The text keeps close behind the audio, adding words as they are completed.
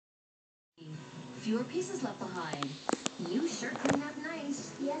fewer pieces left behind. You sure clean up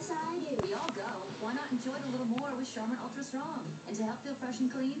nice. Yes, I do. We all go. Why not enjoy it a little more with Charmin Ultra Strong? And to help feel fresh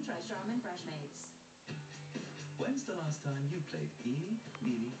and clean, try Charmin Fresh Mates. When's the last time you played Eeny,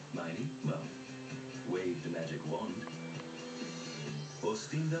 Meeny, Miny, Mo? Waved a magic wand? Or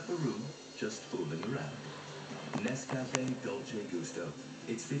steamed up a room just fooling around? Nescafe Dolce Gusto.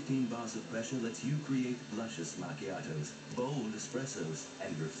 Its 15 bars of pressure lets you create luscious macchiatos, bold espressos,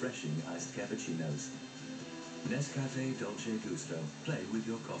 and refreshing iced cappuccinos. Nescafe Dolce Gusto. Play with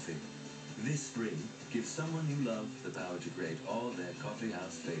your coffee. This spring, give someone you love the power to create all their coffee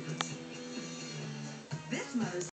house favorites. This Mother's